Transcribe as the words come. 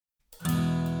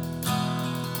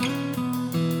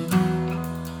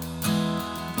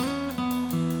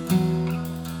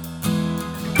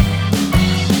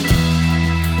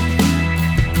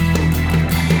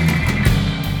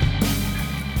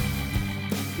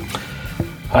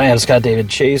Hi, I'm Scott David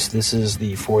Chase. This is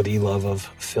the For the Love of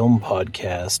Film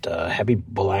podcast. Happy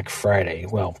Black Friday.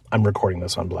 Well, I'm recording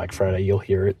this on Black Friday. You'll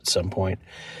hear it at some point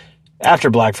after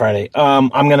Black Friday. I'm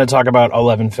going to talk about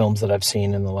 11 films that I've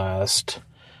seen in the last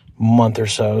month or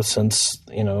so since,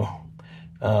 the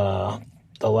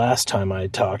last time I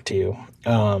talked to you.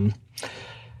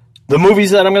 The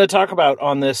movies that I'm going to talk about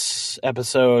on this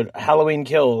episode: Halloween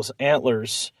Kills,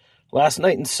 Antlers, Last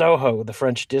Night in Soho, The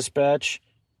French Dispatch,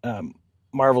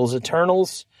 Marvel's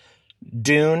Eternals,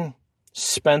 Dune,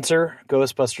 Spencer,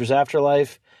 Ghostbusters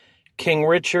Afterlife, King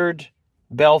Richard,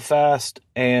 Belfast,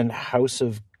 and House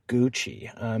of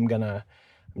Gucci. I'm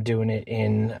doing it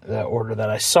in the order that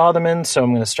I saw them in, so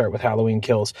I'm going to start with Halloween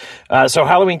Kills. So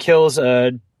Halloween Kills,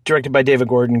 directed by David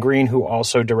Gordon Green, who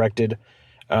also directed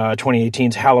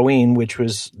 2018's Halloween, which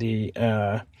was the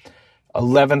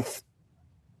 11th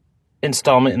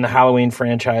installment in the Halloween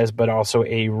franchise, but also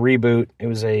a reboot. It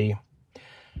was a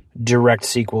direct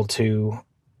sequel to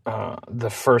the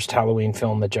first Halloween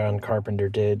film that John Carpenter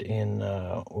did in,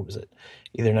 what was it?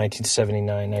 Either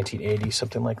 1979, 1980,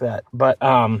 something like that. But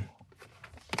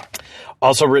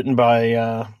also written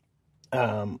by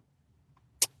Danny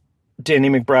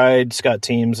McBride, Scott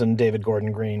Teems, and David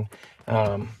Gordon Green.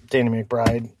 Danny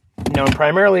McBride, known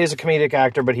primarily as a comedic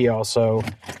actor, but he also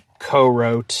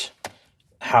co-wrote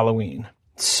Halloween.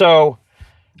 So,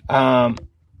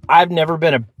 I've never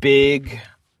been a big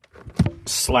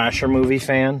slasher movie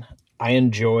fan. I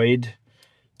enjoyed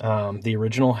the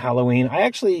original Halloween. I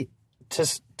actually,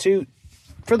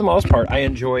 for the most part, I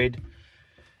enjoyed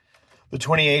the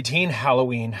 2018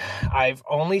 Halloween. I've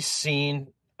only seen,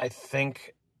 I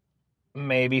think,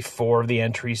 maybe 4 of the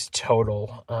entries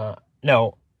total. I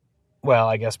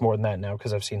guess more than that now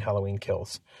because I've seen Halloween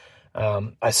Kills.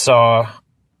 I saw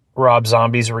Rob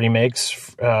Zombie's remakes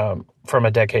from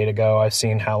a decade ago. I've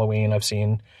seen Halloween. I've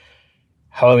seen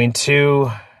Halloween 2.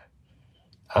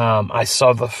 I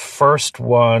saw the first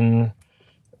one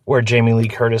where Jamie Lee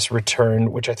Curtis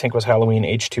returned, which I think was Halloween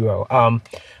H2O. Like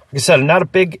I said, I'm not a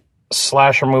big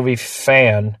slasher movie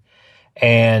fan,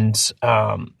 and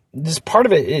this part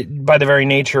of it, by the very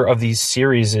nature of these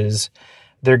series, is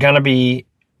they're going to be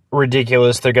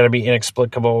ridiculous. They're going to be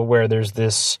inexplicable, where there's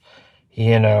this,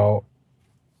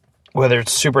 whether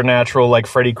it's supernatural like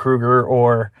Freddy Krueger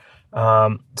or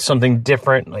something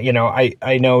different.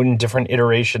 I know in different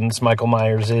iterations, Michael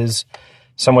Myers is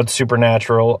somewhat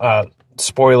supernatural.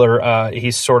 Spoiler,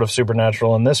 he's sort of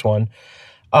supernatural in this one.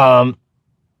 But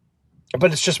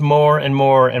it's just more and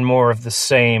more and more of the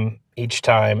same each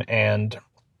time. And,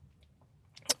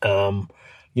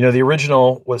 the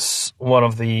original was one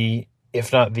of the,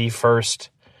 if not the first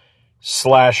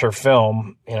slasher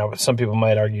film. Some people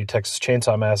might argue Texas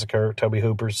Chainsaw Massacre, Tobe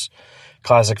Hooper's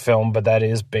classic film, but that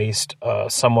is based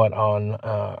somewhat on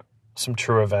some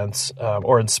true events,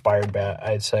 or inspired by,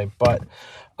 I'd say. But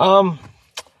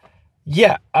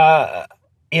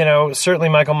certainly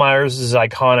Michael Myers is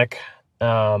iconic.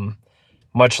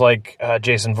 Much like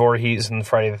Jason Voorhees in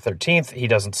Friday the 13th, he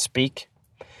doesn't speak,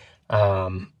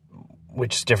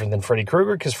 which is different than Freddy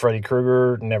Krueger, because Freddy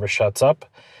Krueger never shuts up.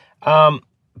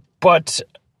 But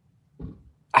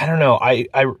I don't know. I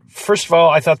first of all,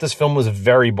 I thought this film was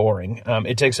very boring.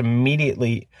 It takes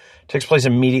place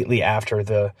immediately after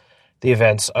the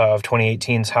events of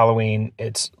 2018's Halloween.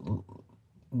 It's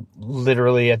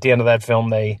literally at the end of that film,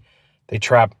 they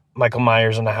trap Michael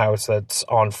Myers in a house that's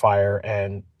on fire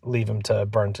and leave him to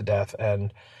burn to death.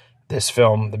 And this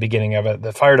film, the beginning of it,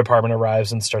 the fire department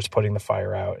arrives and starts putting the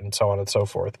fire out, and so on and so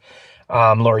forth.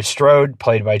 Laurie Strode,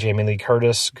 played by Jamie Lee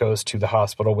Curtis, goes to the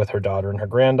hospital with her daughter and her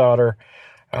granddaughter,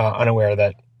 unaware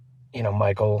that,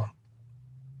 Michael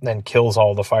then kills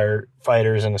all the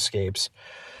firefighters and escapes.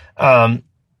 The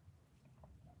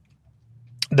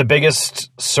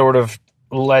biggest sort of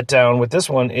letdown with this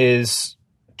one is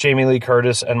Jamie Lee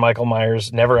Curtis and Michael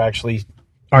Myers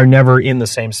are never in the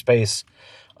same space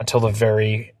until the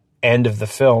very end of the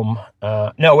film.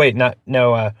 They're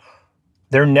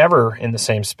never in the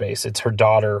same space. It's her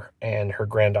daughter and her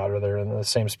granddaughter. They're in the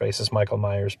same space as Michael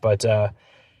Myers, but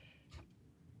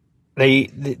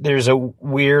there's a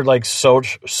weird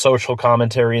social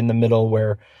commentary in the middle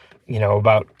where,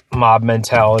 about mob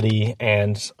mentality,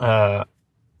 and they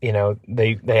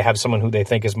have someone who they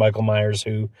think is Michael Myers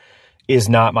who is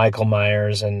not Michael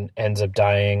Myers and ends up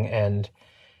dying, and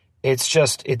it's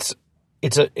just it's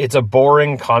a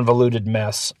boring, convoluted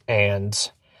mess.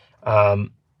 And I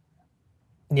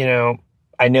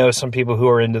know some people who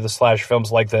are into the slasher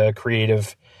films like the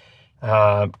creative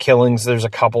killings. There's a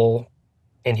couple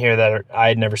in here that I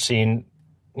had never seen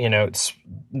it's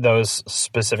those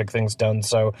specific things done.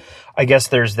 So I guess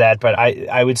there's that, but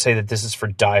I would say that this is for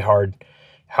diehard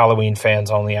Halloween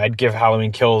fans only. I'd give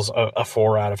Halloween Kills a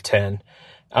 4 out of 10.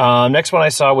 Next one I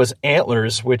saw was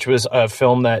Antlers, which was a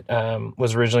film that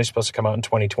was originally supposed to come out in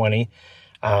 2020.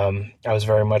 I was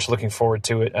very much looking forward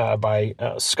to it, by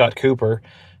Scott Cooper,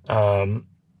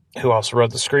 who also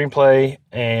wrote the screenplay,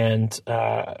 and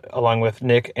along with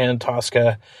Nick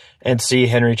Antosca and C.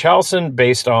 Henry Charlson,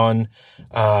 based on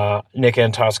Nick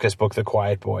Antosca's book, The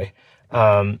Quiet Boy.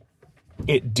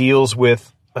 It deals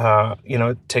with,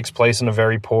 it takes place in a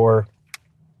very poor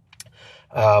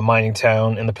mining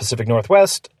town in the Pacific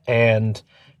Northwest,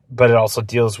 but it also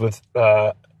deals with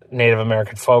Native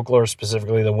American folklore,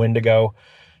 specifically the Wendigo.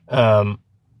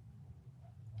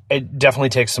 It definitely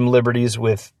takes some liberties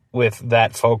with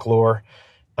that folklore.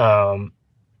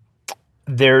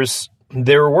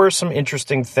 There were some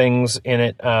interesting things in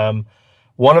it.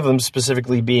 One of them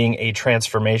specifically being a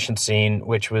transformation scene,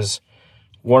 which was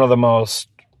one of the most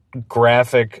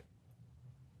graphic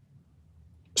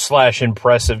 /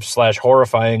 impressive /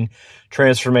 horrifying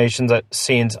transformations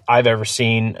scenes I've ever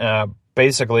seen.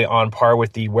 Basically on par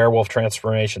with the werewolf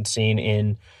transformation scene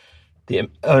in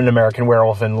An American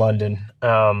Werewolf in London.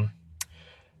 But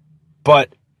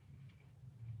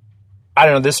I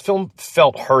don't know, this film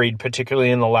felt hurried,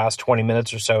 particularly in the last 20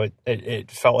 minutes or so. It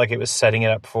felt like it was setting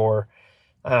it up for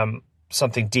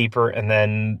something deeper, and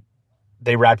then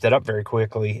they wrapped it up very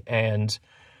quickly. And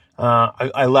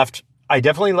I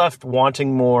definitely left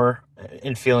wanting more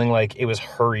and feeling like it was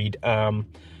hurried.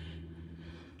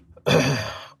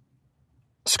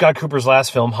 Scott Cooper's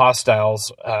last film,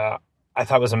 Hostiles, I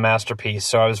thought was a masterpiece.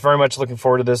 So I was very much looking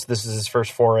forward to this. This is his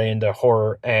first foray into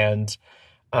horror, and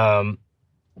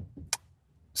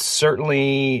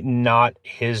certainly not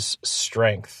his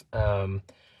strength.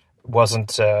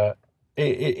 Wasn't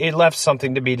it left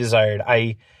something to be desired.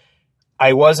 I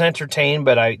was entertained,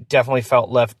 but I definitely felt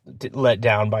let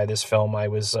down by this film. I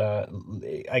was,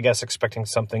 I guess, expecting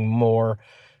something more,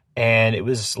 and it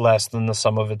was less than the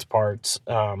sum of its parts.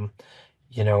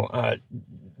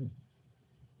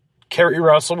 Kerry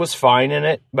Russell was fine in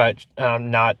it, but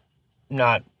not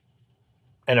an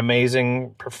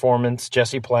amazing performance.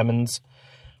 Jesse Plemons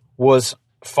was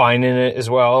fine in it as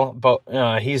well, but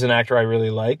he's an actor I really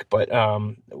like, but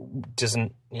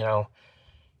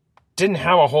didn't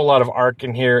have a whole lot of arc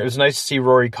in here. It was nice to see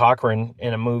Rory Cochrane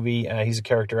in a movie. He's a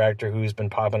character actor who's been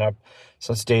popping up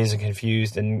since Dazed and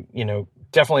Confused, and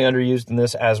definitely underused in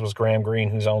this, as was Graham Greene,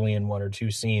 who's only in 1 or 2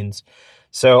 scenes.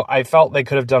 So I felt they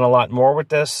could have done a lot more with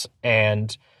this,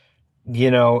 and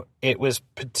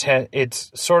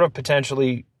it's sort of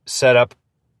potentially set up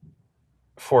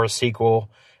for a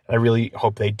sequel. I really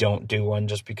hope they don't do one,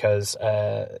 just because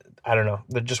I don't know,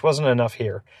 there just wasn't enough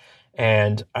here,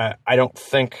 and I don't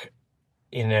think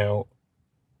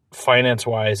finance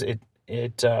wise it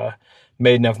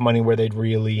made enough money where they'd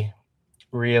really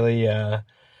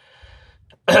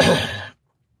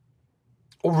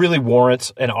really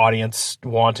warrants an audience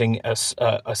wanting a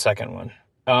second one.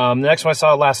 The next one I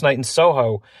saw last night in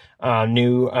Soho,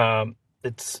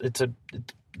 it's a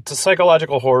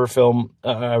psychological horror film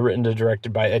written and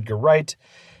directed by Edgar Wright.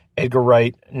 Edgar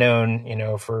Wright,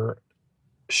 known for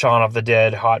Shaun of the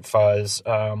Dead, Hot Fuzz.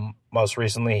 Most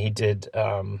recently, he did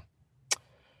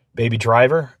Baby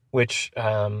Driver, which,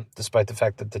 despite the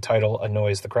fact that the title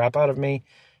annoys the crap out of me,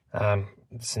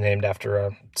 it's named after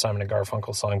a Simon &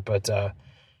 Garfunkel song, but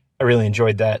I really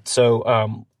enjoyed that.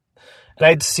 So, and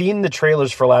I'd seen the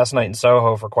trailers for Last Night in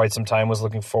Soho for quite some time, was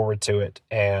looking forward to it,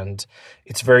 and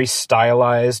it's very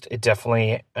stylized. It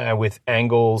definitely, with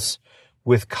angles,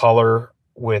 with color,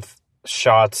 with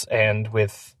shots, and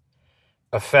with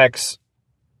effects,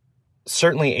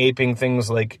 certainly aping things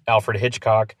like Alfred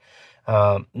Hitchcock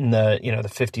in the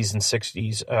 50s and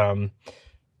 60s.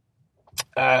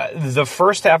 The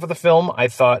first half of the film I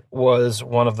thought was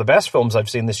one of the best films I've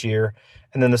seen this year,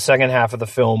 and then the second half of the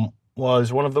film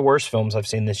was one of the worst films I've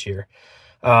seen this year.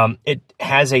 It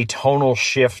has a tonal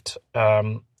shift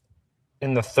in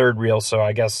the third reel, so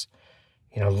I guess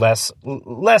less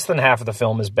than half of the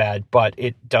film is bad, but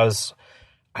it does,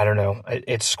 I don't know,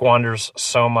 it squanders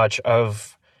so much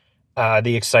of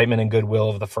the excitement and goodwill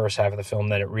of the first half of the film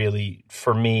that it really,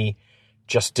 for me,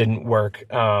 just didn't work.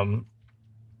 It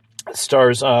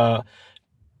stars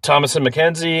Thomasin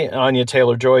McKenzie, Anya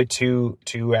Taylor-Joy, two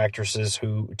young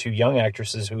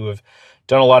actresses who have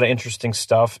done a lot of interesting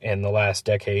stuff in the last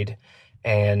decade,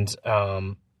 and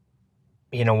one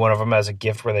of them has a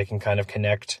gift where they can kind of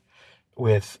connect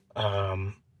with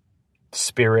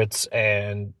spirits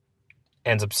and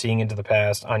ends up seeing into the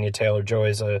past. Anya Taylor-Joy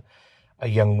is a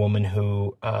young woman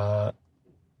who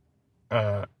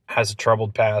has a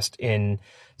troubled past in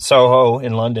Soho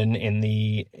in London in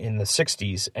the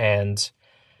 60s, and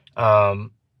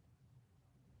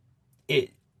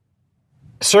it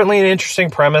certainly an interesting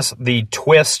premise. The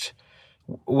twist,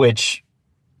 which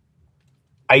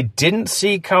I didn't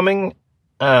see coming,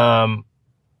 I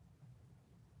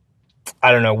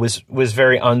don't know, was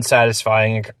very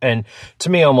unsatisfying and to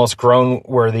me almost groan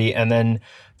worthy. And then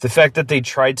the fact that they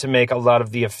tried to make a lot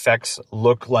of the effects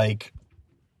look like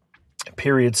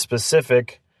period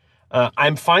specific.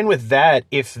 I'm fine with that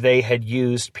if they had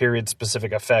used period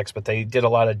specific effects, but they did a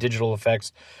lot of digital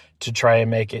effects to try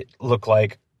and make it look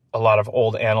like a lot of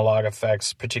old analog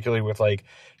effects, particularly with like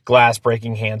glass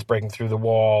breaking, hands breaking through the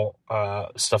wall,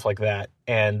 stuff like that.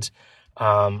 And,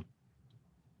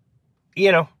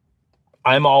 you know,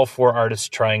 I'm all for artists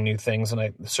trying new things, and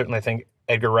I certainly think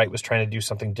Edgar Wright was trying to do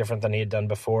something different than he had done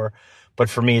before. But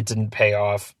for me, it didn't pay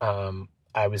off.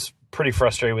 I was pretty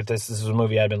frustrated with this. This is a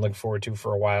movie I'd been looking forward to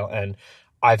for a while, and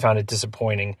I found it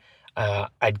disappointing.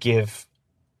 I'd give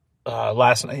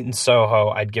Last Night in Soho,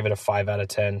 I'd give it a 5 out of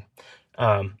 10.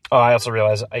 I also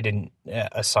realized I didn't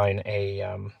assign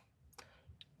a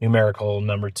numerical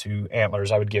number to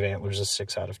Antlers. I would give Antlers a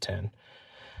 6 out of 10.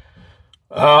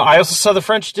 I also saw The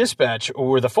French Dispatch,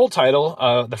 or the full title,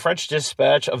 The French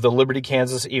Dispatch of the Liberty,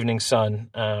 Kansas Evening Sun.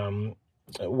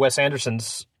 Wes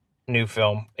Anderson's new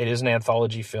film. It is an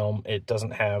anthology film. It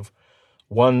doesn't have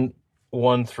one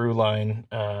through line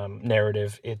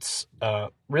narrative. It's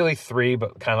really three,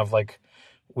 but kind of like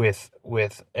with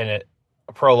a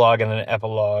prologue and an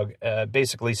epilogue.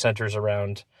 Basically centers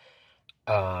around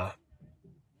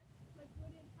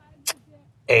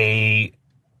a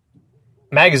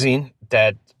magazine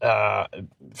that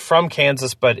from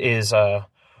Kansas, but is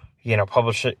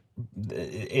published.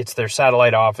 It's their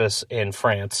satellite office in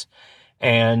France,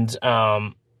 and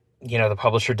the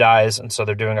publisher dies, and so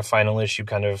they're doing a final issue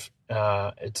kind of.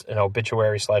 It's an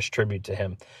obituary / tribute to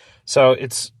him. So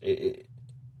it's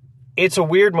a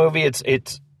weird movie.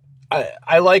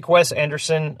 I like Wes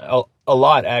Anderson a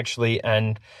lot actually,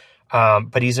 and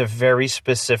but he's a very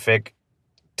specific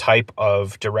type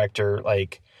of director.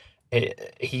 Like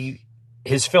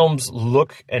his films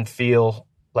look and feel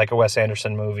like a Wes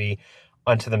Anderson movie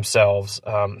unto themselves.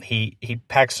 He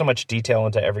packs so much detail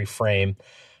into every frame,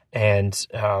 and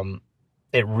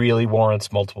it really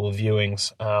warrants multiple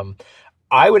viewings.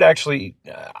 I would actually,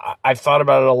 I've thought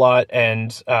about it a lot,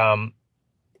 and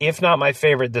if not my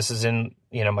favorite, this is in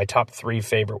my top 3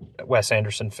 favorite Wes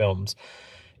Anderson films.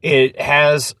 It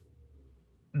has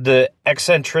the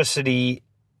eccentricity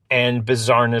and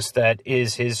bizarreness that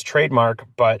is his trademark,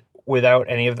 but without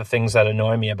any of the things that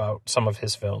annoy me about some of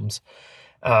his films.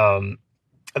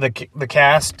 The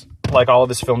cast, like all of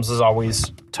his films, is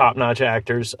always top-notch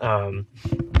actors.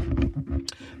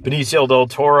 Benicio del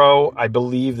Toro, I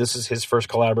believe this is his first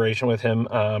collaboration with him.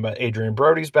 But Adrian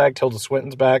Brody's back, Tilda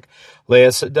Swinton's back,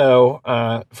 Léa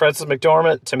Seydoux, Frances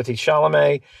McDormand, Timothée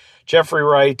Chalamet, Jeffrey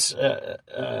Wright,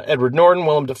 Edward Norton,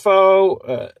 Willem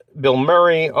Dafoe, Bill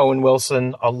Murray, Owen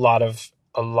Wilson, a lot of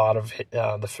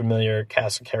the familiar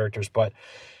cast of characters, but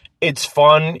it's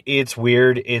fun, it's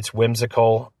weird, it's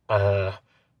whimsical. And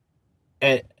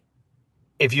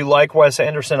if you like Wes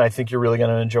Anderson, I think you're really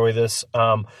going to enjoy this.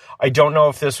 I don't know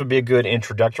if this would be a good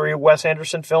introductory Wes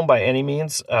Anderson film by any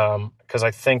means, because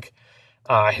I think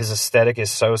his aesthetic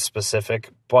is so specific.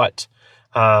 But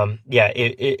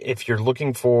if you're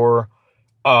looking for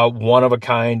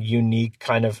one-of-a-kind, unique,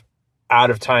 kind of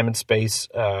out of time and space,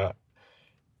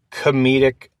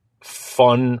 comedic,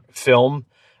 fun film,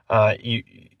 you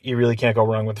really can't go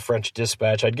wrong with The French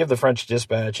Dispatch. I'd give The French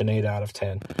Dispatch an 8 out of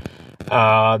 10.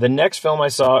 The next film I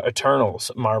saw,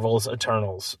 Eternals, Marvel's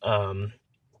Eternals.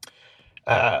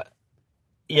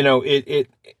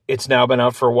 It's now been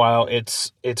out for a while.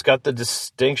 It's got the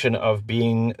distinction of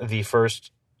being the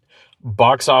first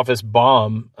box office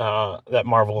bomb that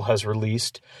Marvel has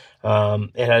released. It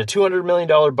had a $200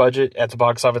 million budget. At the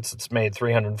box office, it's made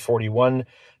 $341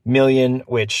 million,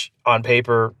 which on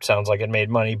paper sounds like it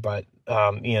made money, but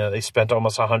they spent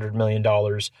almost $100 million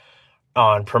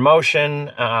on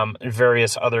promotion and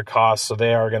various other costs, so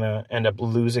they are going to end up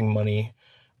losing money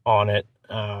on it.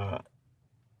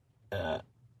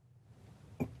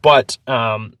 But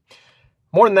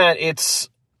more than that,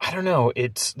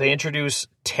 they introduce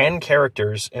 10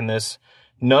 characters in this,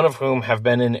 none of whom have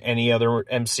been in any other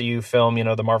MCU film.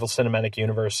 The Marvel Cinematic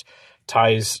Universe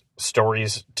ties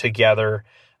stories together.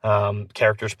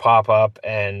 Characters pop up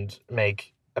and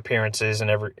make appearances in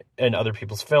other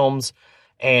people's films,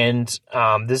 and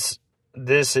this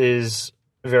is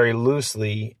very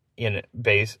loosely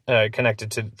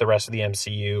connected to the rest of the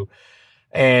MCU.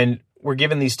 And we're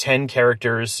given these 10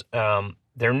 characters.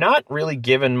 They're not really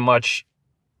given much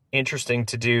interesting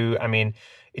to do. I mean,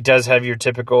 it does have your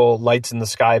typical lights in the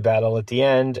sky battle at the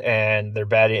end, and they're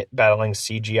battling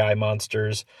CGI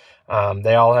monsters.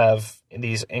 They all have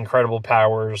these incredible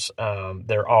powers.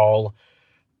 They're all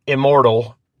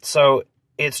immortal. So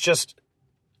it's just,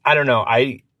 I don't know.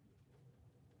 I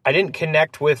didn't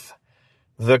connect with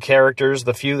the characters.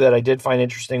 The few that I did find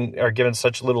interesting are given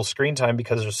such little screen time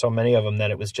because there's so many of them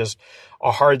that it was just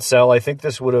a hard sell. I think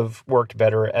this would have worked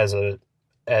better as a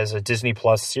Disney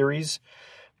Plus series,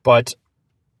 but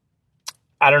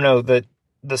I don't know, that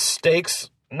the stakes,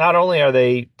 not only are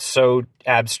they so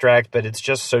abstract, but it's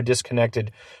just so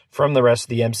disconnected from the rest of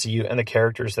the MCU and the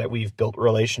characters that we've built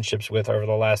relationships with over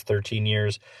the last 13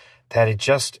 years that it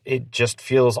just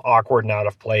feels awkward and out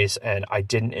of place, and I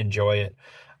didn't enjoy it.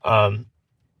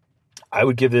 I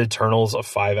would give the Eternals a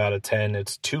 5 out of 10.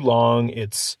 It's too long,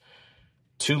 it's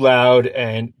too loud,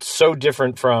 and so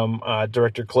different from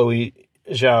director Chloe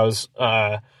Zhao's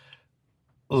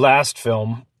last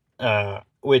film,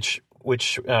 which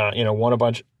won a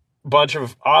bunch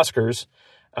of Oscars,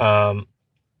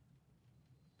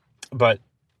 but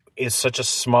is such a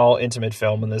small, intimate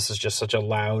film, and this is just such a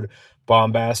loud,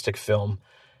 bombastic film.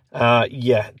 I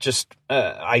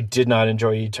did not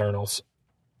enjoy Eternals.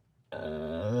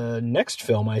 Next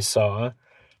film I saw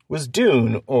was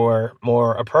Dune, or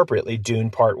more appropriately, Dune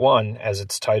Part 1, as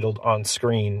it's titled on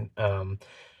screen.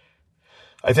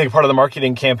 I think part of the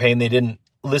marketing campaign, they didn't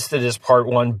list it as Part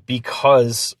 1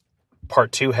 because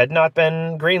Part 2 had not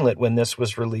been greenlit when this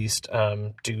was released,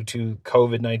 due to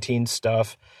COVID-19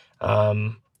 stuff,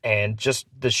 and just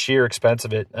the sheer expense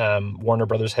of it. Warner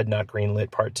Brothers had not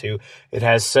greenlit Part 2. It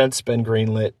has since been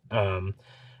greenlit.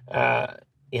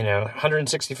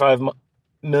 $165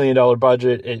 million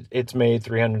budget. It's made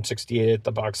 $368 at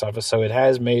the box office, so it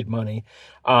has made money.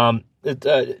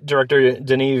 Director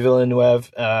Denis Villeneuve,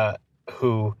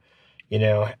 who,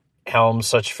 helms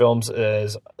such films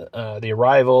as The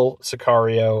Arrival,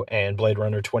 Sicario, and Blade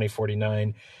Runner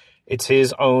 2049. It's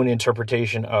his own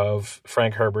interpretation of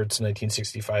Frank Herbert's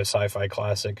 1965 sci-fi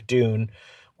classic Dune,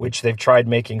 which they've tried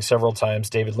making several times.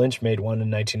 David Lynch made one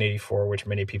in 1984, which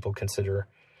many people consider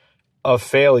a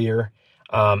failure.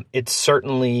 It's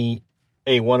certainly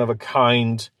a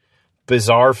one-of-a-kind,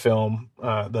 bizarre film,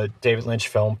 the David Lynch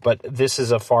film, but this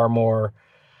is a far more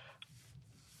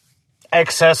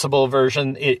accessible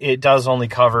version. It does only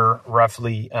cover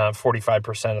roughly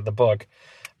 45% of the book,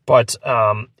 but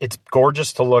it's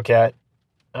gorgeous to look at.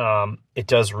 It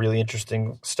does really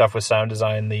interesting stuff with sound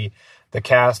design. The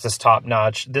cast is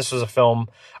top-notch. This was a film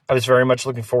I was very much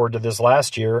looking forward to this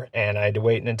last year, and I had to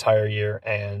wait an entire year,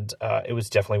 and it was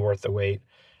definitely worth the wait.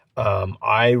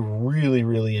 I really,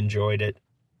 really enjoyed it,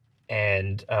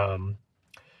 and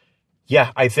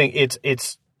I think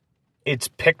it's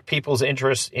picked people's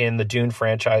interest in the Dune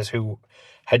franchise who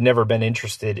had never been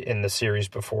interested in the series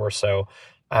before. So,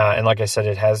 and like I said,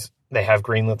 they have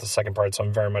greenlit the second part, so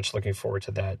I'm very much looking forward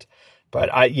to that. But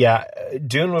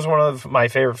Dune was one of my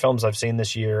favorite films I've seen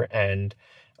this year, and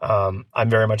I'm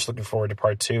very much looking forward to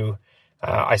part 2.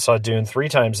 I saw Dune 3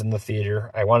 times in the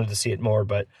theater. I wanted to see it more,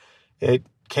 but it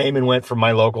came and went from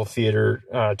my local theater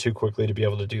too quickly to be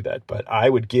able to do that. But I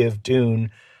would give Dune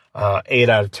 8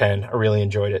 out of 10. I really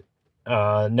enjoyed it.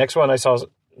 Next film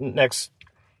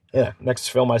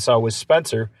I saw was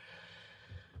Spencer,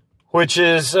 which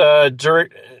is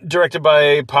directed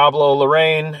by Pablo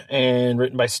Larraín and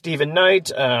written by Stephen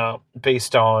Knight,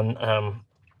 based on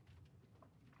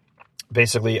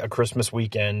basically a Christmas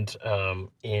weekend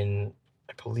in,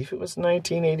 I believe it was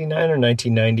 1989 or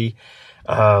 1990.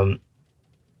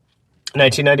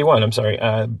 1991, I'm sorry,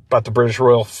 about the British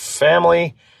royal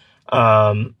family.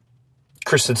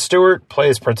 Kristen Stewart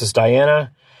plays Princess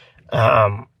Diana.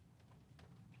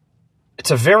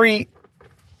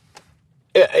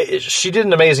 She did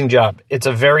an amazing job. It's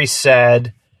a very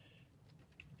sad,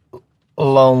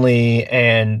 lonely,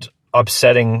 and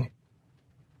upsetting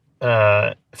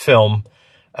film.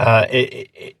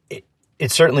 It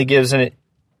certainly gives an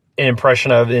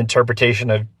impression of the interpretation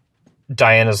of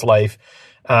Diana's life.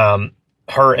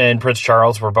 Her and Prince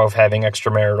Charles were both having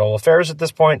extramarital affairs at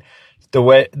this point.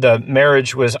 The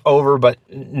marriage was over, but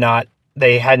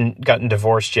they hadn't gotten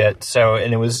divorced yet. So,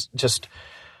 and it was just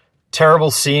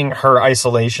terrible seeing her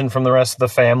isolation from the rest of the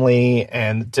family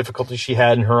and the difficulty she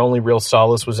had, and her only real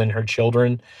solace was in her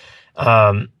children.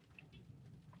 I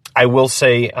will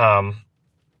say, a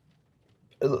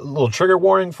little trigger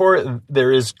warning for it.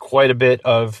 There is quite a bit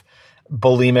of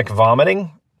bulimic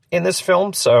vomiting in this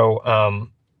film. So,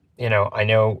 I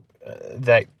know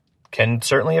that can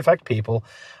certainly affect people.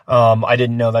 I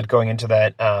didn't know that going into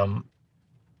that.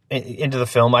 into the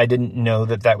film, I didn't know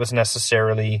that was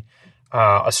necessarily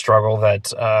a struggle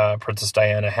that Princess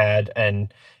Diana had,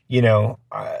 and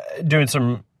doing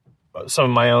some of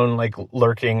my own like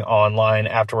lurking online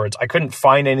afterwards, I couldn't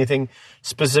find anything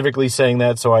specifically saying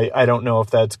that, so I don't know if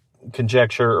that's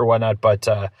conjecture or whatnot, but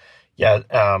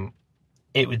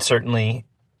it would certainly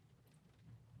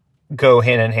go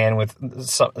hand in hand with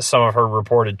some of her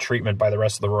reported treatment by the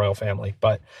rest of the royal family.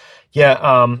 But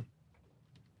an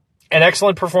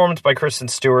excellent performance by Kristen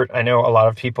Stewart. I know a lot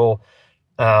of people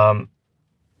kind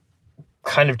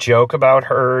of joke about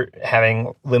her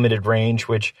having limited range,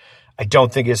 which I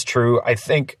don't think is true. I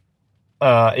think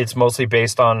it's mostly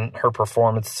based on her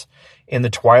performance in the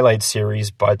Twilight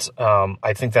series, but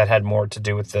I think that had more to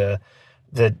do with the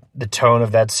tone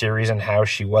of that series and how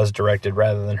she was directed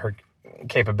rather than her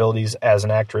capabilities as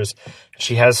an actress.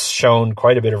 She has shown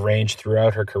quite a bit of range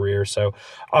throughout her career. So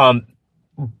one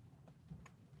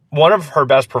of her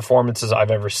best performances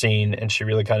I've ever seen, and she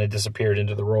really kind of disappeared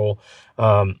into the role.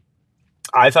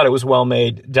 I thought it was well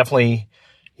made. Definitely,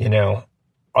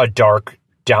 a dark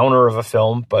downer of a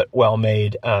film, but well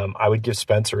made. I would give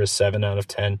Spencer a 7 out of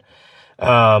 10.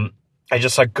 I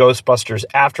just saw Ghostbusters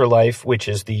Afterlife, which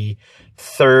is the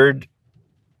fourth,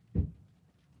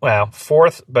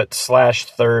 but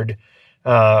 /3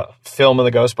 film in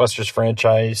the Ghostbusters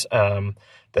franchise.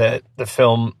 The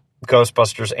film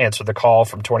Ghostbusters Answer the Call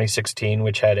from 2016,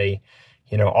 which had a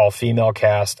all-female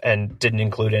cast and didn't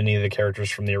include any of the characters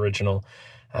from the original.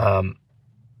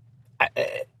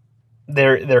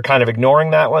 They're kind of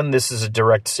ignoring that one. This is a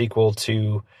direct sequel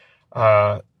to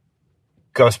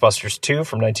Ghostbusters 2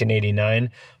 from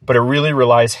 1989, but it really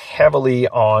relies heavily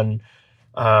on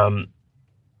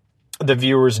the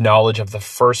viewer's knowledge of the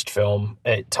first film.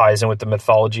 It ties in with the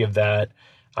mythology of that,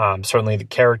 certainly the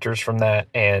characters from that,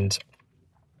 and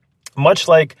much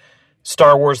like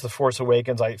Star Wars The Force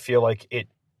Awakens, I feel like it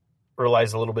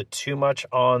relies a little bit too much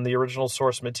on the original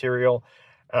source material.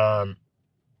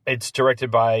 It's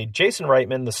directed by Jason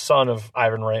Reitman, the son of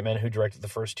Ivan Reitman, who directed the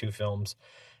first two films.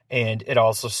 And it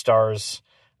also stars,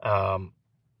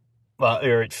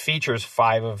 it features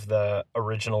 5 of the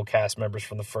original cast members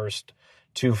from the first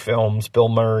 2 films: Bill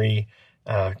Murray,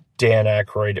 Dan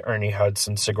Aykroyd, Ernie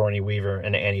Hudson, Sigourney Weaver,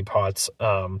 and Annie Potts.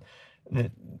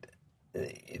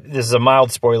 This is a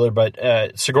mild spoiler, but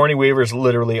Sigourney Weaver is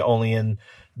literally only in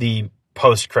the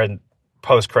post-credit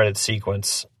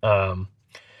sequence.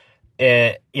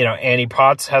 Annie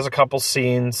Potts has a couple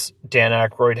scenes, Dan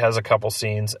Aykroyd has a couple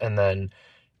scenes, and then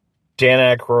Dan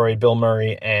Aykroyd, Bill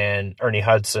Murray, and Ernie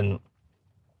Hudson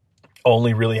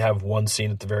only really have one scene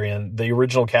at the very end. The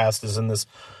original cast is in this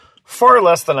far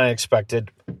less than I expected,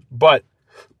 but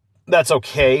that's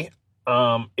okay.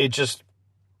 It just,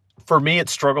 for me, it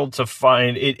struggled to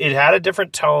find... It had a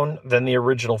different tone than the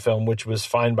original film, which was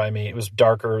fine by me. It was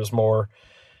darker, it was more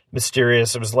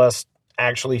mysterious, it was less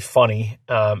actually funny,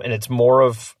 and it's more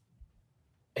of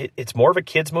a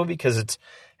kids movie because it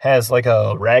has like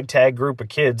a ragtag group of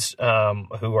kids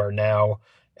who are now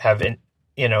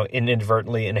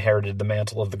inadvertently inherited the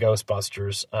mantle of the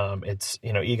Ghostbusters. It's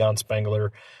Egon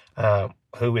Spengler,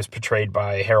 who is portrayed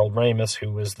by Harold Ramis,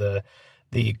 who was the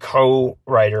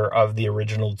co-writer of the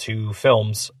original 2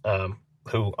 films,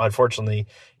 who unfortunately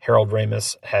Harold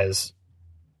Ramis has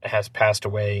passed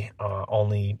away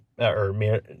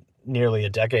nearly a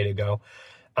decade ago.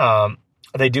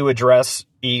 They do address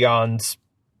Egon's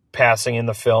passing in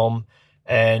the film,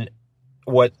 and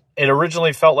what it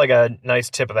originally felt like a nice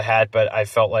tip of the hat, but I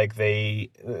felt like they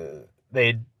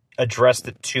addressed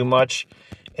it too much.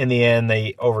 In the end,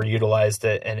 they overutilized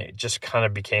it, and it just kind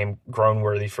of became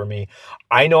groan-worthy for me.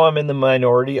 I know I'm in the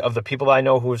minority of the people I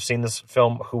know who have seen this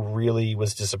film who really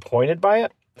was disappointed by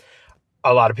it.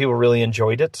 A lot of people really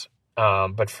enjoyed it,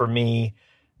 but for me,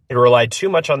 it relied too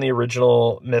much on the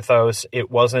original mythos. It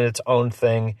wasn't its own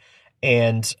thing,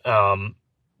 and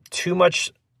too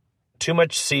much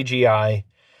CGI.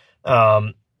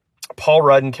 Paul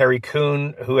Rudd and Carrie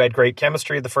Coon, who had great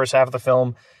chemistry the first half of the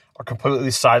film, are completely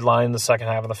sidelined in the second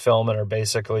half of the film and are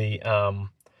basically,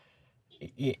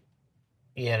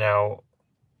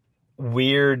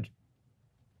 weird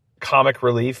comic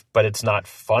relief, but it's not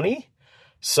funny.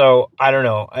 So I don't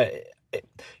know.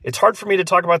 It's hard for me to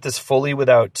talk about this fully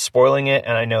without spoiling it,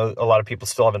 and I know a lot of people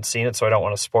still haven't seen it, so I don't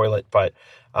want to spoil it. But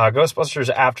Ghostbusters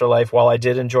Afterlife, while I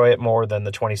did enjoy it more than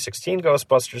the 2016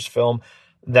 Ghostbusters film,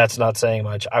 that's not saying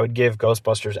much. I would give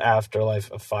Ghostbusters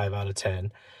Afterlife a 5 out of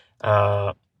 10.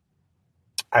 I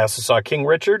also saw King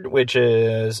Richard, which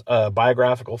is a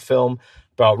biographical film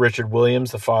about Richard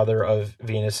Williams, the father of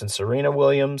Venus and Serena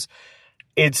Williams.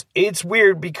 It's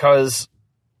weird because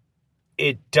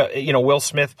Will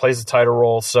Smith plays the title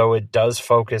role, so it does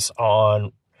focus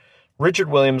on Richard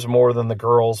Williams more than the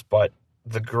girls, but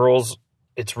the girls,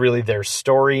 it's really their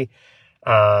story,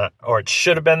 or it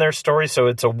should have been their story. So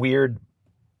it's a weird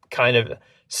kind of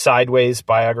sideways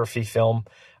biography film.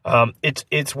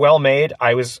 It's well made.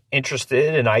 I was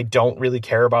interested, and I don't really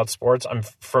care about sports. I'm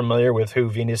familiar with who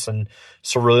Venus and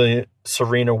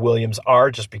Serena Williams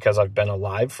are just because I've been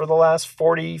alive for the last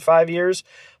 45 years.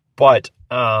 But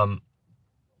I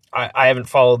haven't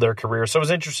followed their career. So it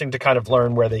was interesting to kind of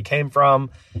learn where they came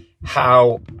from,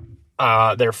 how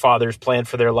their father's plan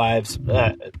for their lives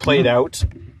played out.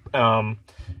 I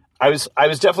was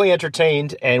definitely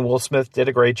entertained, and Will Smith did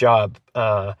a great job.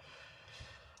 I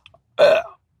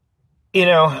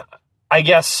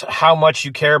guess how much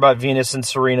you care about Venus and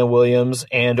Serena Williams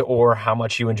or how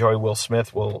much you enjoy Will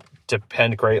Smith will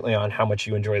depend greatly on how much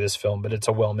you enjoy this film, but it's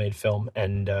a well-made film.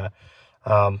 And,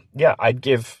 I'd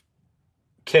give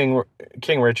King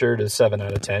Richard a 7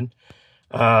 out of 10.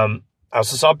 I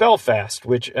also saw Belfast,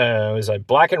 which was a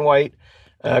black and white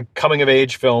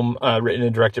coming-of-age film written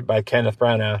and directed by Kenneth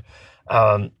Branagh.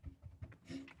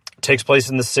 Takes place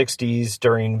in the 60s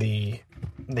during the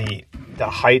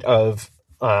height of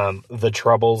the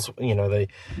Troubles,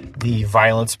 the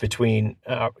violence between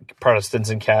Protestants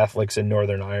and Catholics in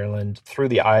Northern Ireland through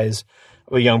the eyes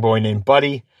of a young boy named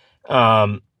Buddy.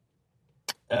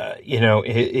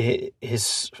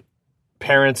 His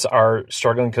parents are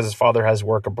struggling because his father has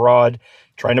work abroad,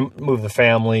 trying to move the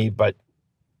family, but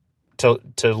to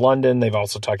London. They've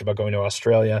also talked about going to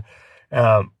Australia.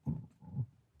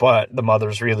 But the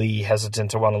mother's really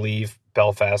hesitant to want to leave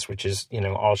Belfast, which is,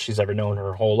 all she's ever known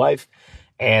her whole life.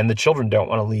 And the children don't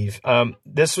want to leave.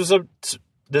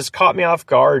 This caught me off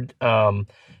guard, and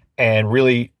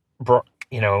really,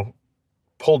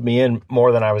 pulled me in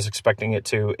more than I was expecting it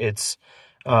to. It's,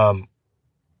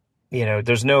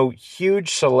 there's no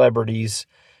huge celebrities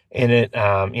in it.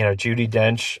 Judi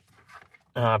Dench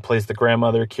plays the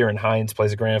grandmother. Kieran Hines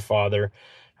plays the grandfather.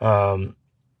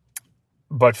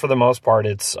 But for the most part,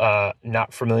 it's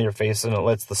not familiar faces, and it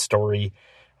lets the story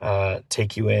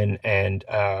take you in. And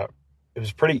it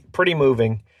was pretty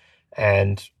moving,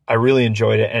 and I really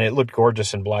enjoyed it. And it looked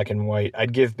gorgeous in black and white.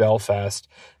 I'd give Belfast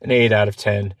an 8 out of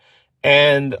 10.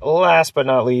 And last but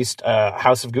not least,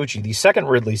 House of Gucci, the second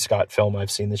Ridley Scott film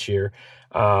I've seen this year.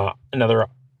 Another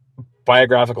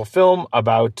biographical film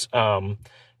about the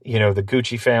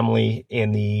Gucci family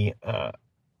in the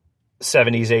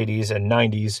 70s, 80s, and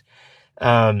 90s.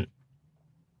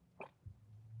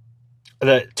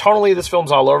 Tonally, this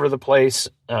film's all over the place.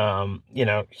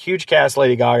 Huge cast: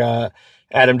 Lady Gaga,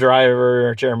 Adam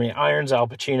Driver, Jeremy Irons, Al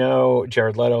Pacino,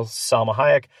 Jared Leto, Salma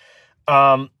Hayek.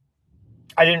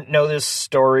 I didn't know this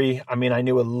story. I mean, I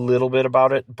knew a little bit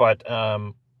about it, but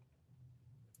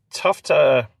tough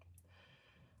to,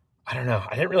 I don't know.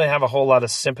 I didn't really have a whole lot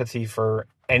of sympathy for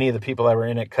any of the people that were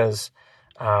in it because,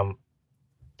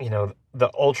 the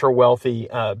ultra wealthy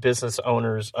business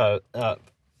owners,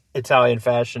 Italian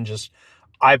fashion,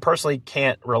 I personally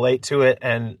can't relate to it.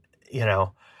 And,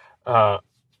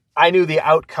 I knew the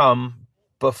outcome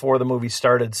before the movie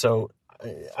started, so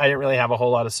I didn't really have a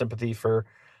whole lot of sympathy for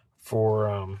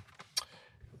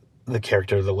the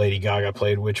character that Lady Gaga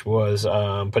played, which was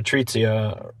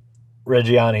Patrizia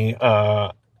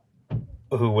Reggiani,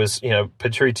 who was,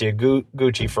 Patrizia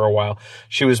Gucci for a while.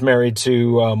 She was married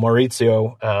to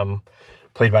Maurizio,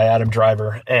 played by Adam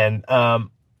Driver. And,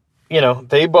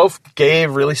 they both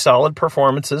gave really solid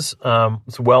performances.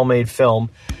 It's a well-made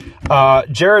film.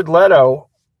 Jared Leto,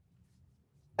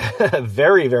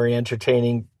 very, very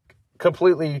entertaining,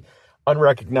 completely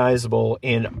unrecognizable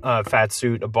in a fat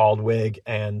suit, a bald wig,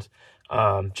 and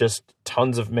just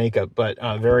tons of makeup, but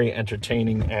very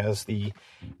entertaining as the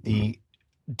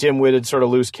dim-witted sort of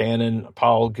loose cannon,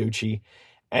 Paul Gucci.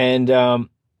 And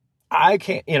I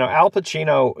can't, Al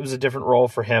Pacino, it was a different role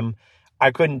for him. I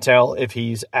couldn't tell if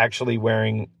he's actually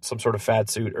wearing some sort of fat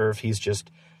suit or if he's just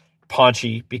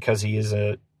paunchy because he is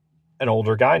an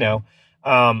older guy now.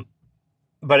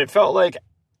 But it felt like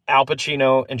Al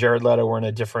Pacino and Jared Leto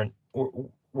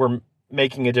were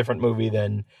making a different movie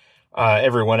than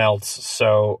everyone else.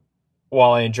 So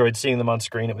while I enjoyed seeing them on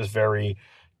screen, it was very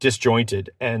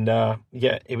disjointed. And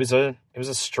it was a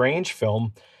strange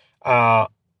film.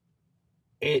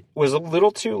 It was a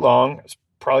little too long. It's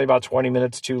probably about 20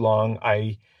 minutes too long.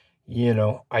 I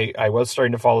was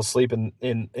starting to fall asleep in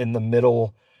the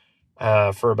middle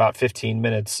for about 15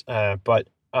 minutes. But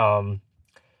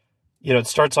it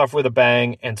starts off with a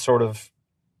bang and sort of,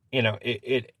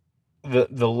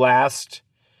 the last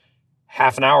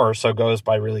half an hour or so goes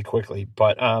by really quickly,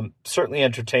 but certainly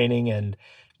entertaining and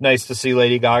nice to see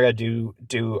Lady Gaga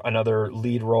do another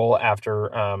lead role after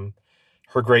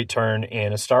her great turn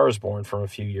in A Star Is Born from a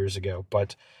few years ago.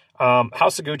 But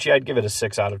House of Gucci, I'd give it a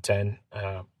 6 out of 10.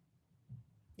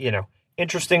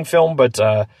 Interesting film, but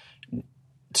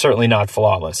certainly not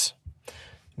flawless.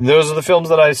 Those are the films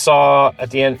that I saw at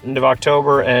the end of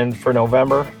October and for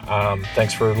November.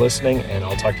 Thanks for listening, and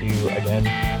I'll talk to you again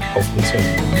hopefully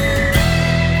soon.